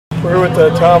We're here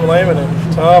with Tom Lehman,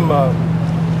 and Tom,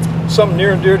 something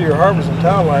near and dear to your heart was in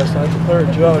town last night. The player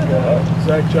jug.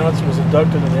 Zach Johnson was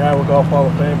inducted in the Iowa Golf Hall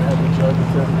of Fame and had the jug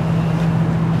with him.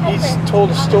 He's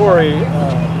told a story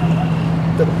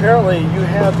that apparently you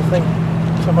had the thing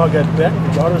somehow got bent.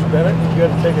 Your daughter's bent it, and you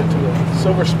had to take it to a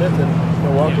silversmith in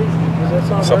Milwaukee. Does that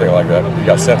sound something right? like that? He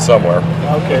got sent somewhere.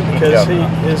 Okay, because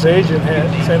his agent had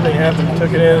the same thing happen. He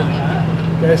took it in.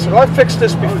 The guy said, "Well, I fixed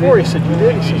this before." He said, "You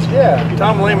did?" He says, "Yeah."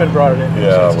 Tom Lehman brought it in.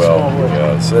 Yeah, it's well,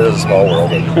 yeah, it is a small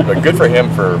world, but good for him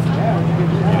for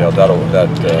that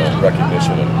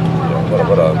recognition, and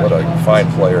what a fine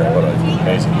player and what an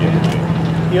amazing human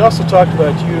being. He also talked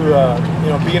about you,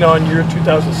 being on your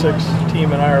 2006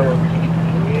 team in Ireland.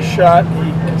 The shot,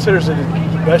 he considers it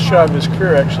the best shot of his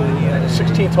career, actually.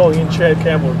 16th hole, he and Chad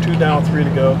Campbell were 2 down, 3 to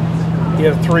go. He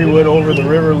had a 3-wood over the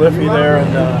river Liffey there,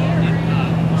 and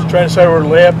was trying to decide where to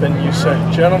lay up, and you said,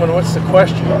 "Gentlemen, what's the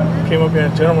question?" You came up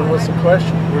and, "Gentlemen, what's the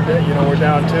question? We're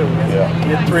down 2. Yeah.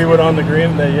 You had 3-wood on the green,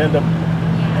 and then you end up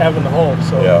having the hole.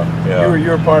 So yeah. you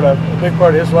were a big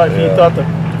part of his life. Yeah. He thought the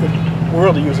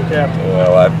world of you as a captain.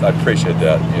 Well, I appreciate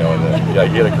that.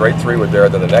 He had a great 3-wood there.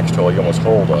 Then the next hole, he almost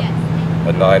holed a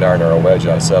 9-iron or a wedge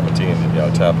on 17,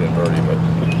 tap in birdie. But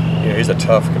he's a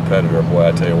tough competitor. Boy,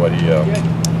 I tell you what, he's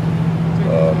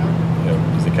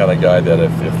the kind of guy that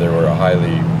if there were a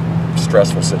highly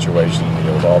stressful situation,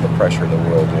 with all the pressure in the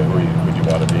world, who would you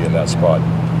want to be in that spot?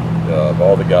 Of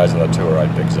all the guys on the tour,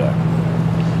 I'd pick Zach.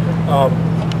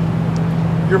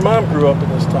 Your mom grew up in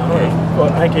this town.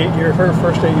 Well, I think her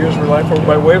first 8 years of her life over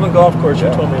by Waveland Golf Course. You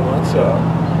told me once.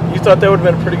 You thought that would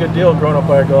have been a pretty good deal growing up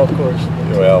by a golf course.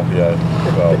 Well, yeah.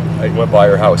 Well, I went by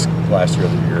her house last year,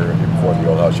 the year before, the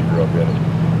old house she grew up in.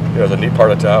 And, it was a neat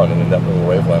part of town, and then that little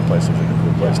Waveland place was a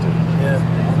cool place too. Yeah.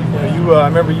 I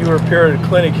remember you were appearing at a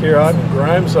clinic here out in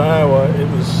Grimes, Iowa. It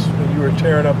was when you were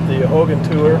tearing up the Hogan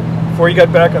Tour before you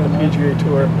got back on the PGA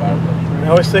Tour. And I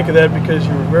always think of that because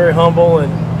you were very humble, and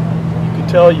you could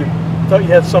tell you thought you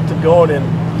had something going, and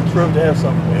you proved to have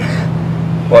something.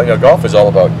 Well, golf is all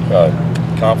about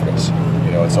confidence.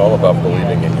 It's all about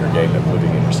believing in your game and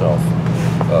believing in yourself.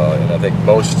 And I think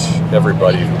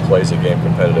everybody who plays a game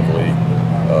competitively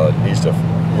needs to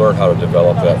learn how to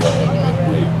develop that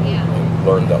and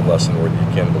learn that lesson where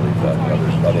you can believe that.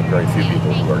 I think very few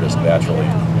people who are just naturally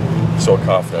so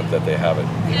confident that they have it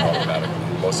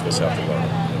automatically. Most of us have to learn it.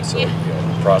 And so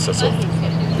the process of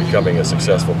becoming a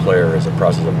successful player is a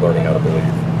process of learning how to believe.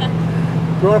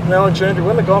 Growing up in Alexandria,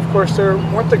 when the golf course there,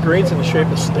 weren't the greens in the shape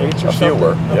of states or something?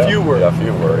 A few were. That's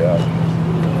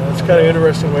kind of an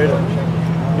interesting way to.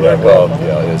 It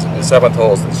is. The 7th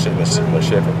hole is in the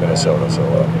shape of Minnesota, so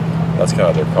that's kind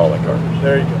of their calling card.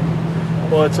 There you go.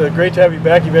 Well, it's great to have you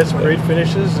back. You've had some great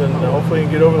finishes, and hopefully you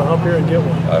can get over the hump here and get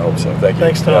one. I hope so. Thank you.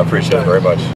 Thanks, Tom. I appreciate it very much.